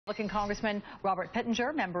Congressman Robert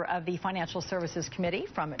Pittenger, member of the Financial Services Committee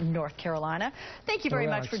from North Carolina. Thank you very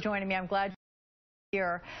much for joining me. I'm glad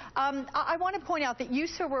you're here. I want to point out that you,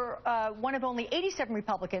 sir, were one of only 87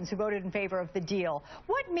 Republicans who voted in favor of the deal.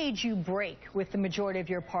 What made you break with the majority of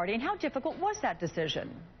your party, and how difficult was that decision?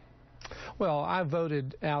 Well, I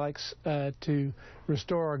voted, Alex, to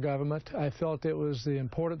restore our government. I felt it was the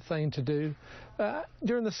important thing to do.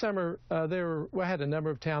 During the summer, I had a number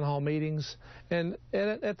of town hall meetings, and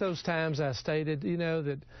at those times I stated,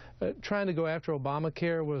 that trying to go after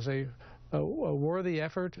Obamacare was a worthy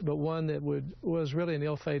effort, but one that was really an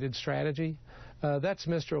ill-fated strategy. That's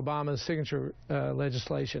Mr. Obama's signature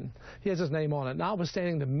legislation. He has his name on it,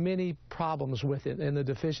 notwithstanding the many problems with it and the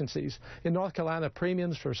deficiencies. In North Carolina,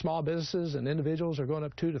 premiums for small businesses and individuals are going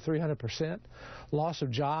up 200 to 300%. Loss of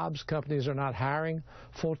jobs, companies are not hiring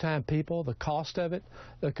full-time people. The cost of it,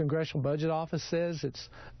 the Congressional Budget Office says it's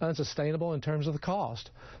unsustainable in terms of the cost.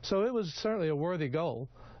 So it was certainly a worthy goal,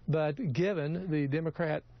 but given the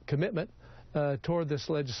Democrat commitment toward this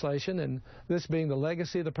legislation, and this being the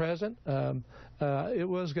legacy of the president, it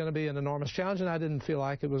was going to be an enormous challenge, and I didn't feel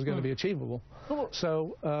like it was going to be achievable.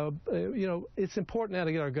 So, it's important now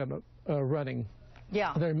to get our government running.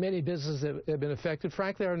 Yeah. There are many businesses that have been affected.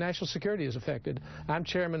 Frankly, our national security is affected. I'm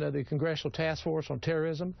chairman of the Congressional Task Force on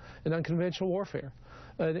Terrorism and Unconventional Warfare.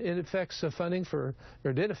 It affects funding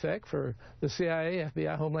did affect for the CIA,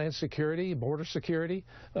 FBI, Homeland Security, Border Security,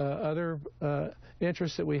 other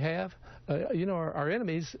interests that we have. Our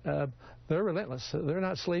enemies, they're relentless. They're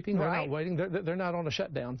not sleeping. They're not waiting. They're not on a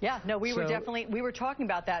shutdown. Yeah, no, we were talking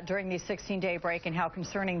about that during the 16-day break and how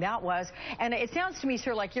concerning that was. And it sounds to me,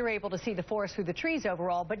 sir, like you're able to see the forest through the trees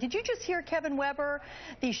overall. But did you just hear Kevin Weber,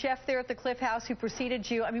 the chef there at the Cliff House who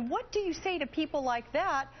preceded you? I mean, what do you say to people like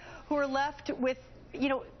that who are left with,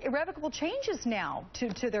 irrevocable changes now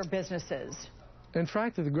to their businesses? And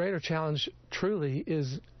frankly, the greater challenge truly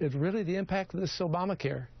is really the impact of this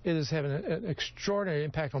Obamacare. It is having an extraordinary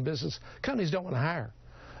impact on business. Companies don't want to hire.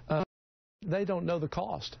 They don't know the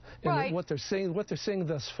cost, and what they're seeing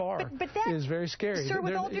thus far is very scary. Sir,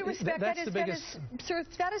 with all due respect, that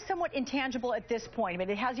is somewhat intangible at this point. I mean,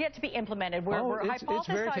 it has yet to be implemented. We're hypothesizing. It's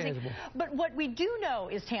very tangible. But what we do know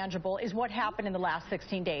is tangible is what happened in the last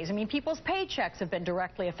 16 days. I mean, people's paychecks have been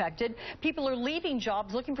directly affected. People are leaving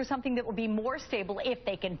jobs looking for something that will be more stable if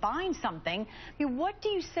they can find something. I mean, what do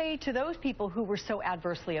you say to those people who were so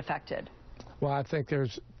adversely affected? Well, I think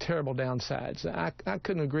there's terrible downsides. I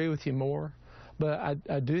couldn't agree with you more, but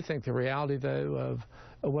I do think the reality, though,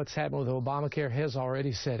 of what's happened with Obamacare has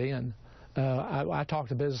already set in. I talk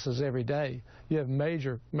to businesses every day. You have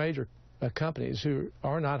major companies who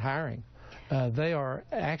are not hiring. They are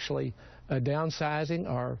actually downsizing,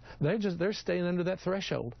 or they're staying under that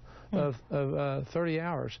threshold of 30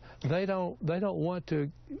 hours. They don't want to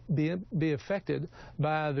be affected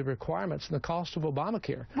by the requirements and the cost of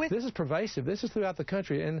Obamacare. This is pervasive. This is throughout the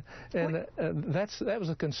country, and that was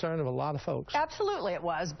a concern of a lot of folks. Absolutely, it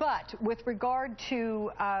was. But with regard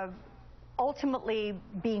to ultimately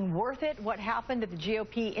being worth it, what happened that the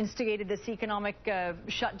GOP instigated this economic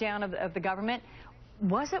shutdown of the government,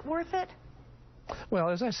 was it worth it? Well,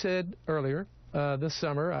 as I said earlier, this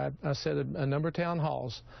summer, I said at a number of town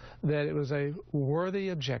halls that it was a worthy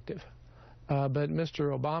objective. But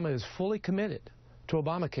Mr. Obama is fully committed to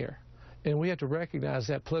Obamacare, and we have to recognize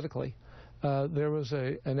that politically. There was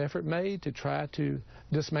an effort made to try to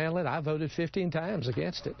dismantle it. I voted 15 times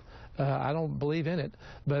against it. I don't believe in it.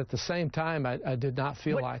 But at the same time, I did not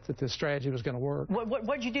feel like that this strategy was going to work.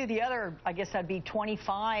 What'd you do the other, I guess that'd be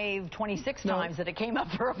 26 times that it came up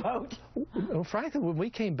for a vote? Well, frankly, when we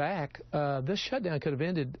came back, this shutdown could have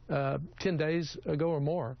ended 10 days ago or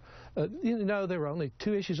more. There were only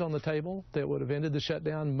two issues on the table that would have ended the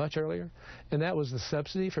shutdown much earlier, and that was the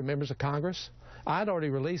subsidy for members of Congress. I'd already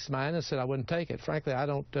released mine and said I wouldn't take it. Frankly, I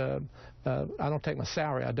don't take my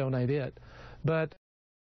salary. I donate it. But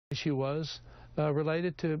the issue was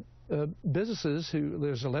related to businesses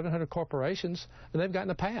there's 1,100 corporations, and they've gotten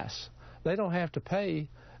a pass. They don't have to pay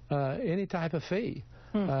any type of fee.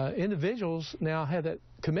 Individuals now have that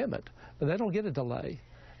commitment, and they don't get a delay.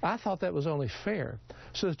 I thought that was only fair.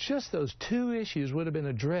 So just those two issues would have been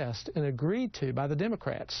addressed and agreed to by the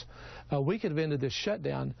Democrats. We could have ended this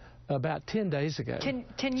shutdown about 10 days ago.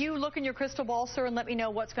 Can you look in your crystal ball, sir, and let me know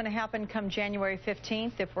what's going to happen come January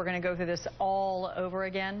 15th if we're going to go through this all over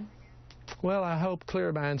again? Well, I hope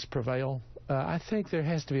clear minds prevail. I think there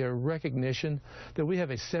has to be a recognition that we have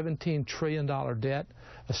a $17 trillion debt,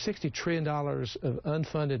 a $60 trillion of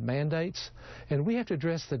unfunded mandates, and we have to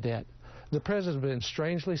address the debt. The president has been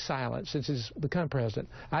strangely silent since he's become president.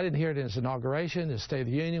 I didn't hear it in his inauguration, his State of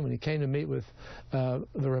the Union, when he came to meet with the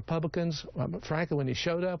Republicans. Frankly, when he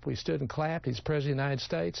showed up, we stood and clapped. He's president of the United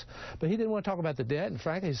States. But he didn't want to talk about the debt, and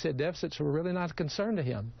frankly, he said deficits were really not a concern to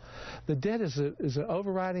him. The debt is an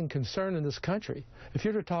overriding concern in this country. If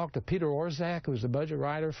you were to talk to Peter Orszag, who was the budget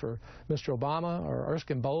writer for Mr. Obama, or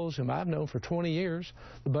Erskine Bowles, whom I've known for 20 years,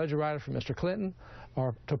 the budget writer for Mr. Clinton,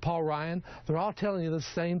 or to Paul Ryan, they're all telling you the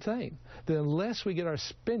same thing, that unless we get our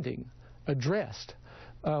spending addressed,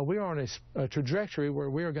 we are on a trajectory where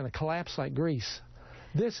we are going to collapse like Greece.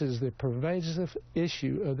 This is the pervasive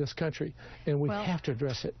issue of this country, and we have to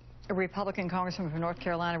address it. A Republican Congressman from North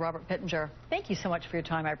Carolina, Robert Pittenger, thank you so much for your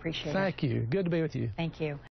time. I appreciate it. Thank you. Good to be with you. Thank you.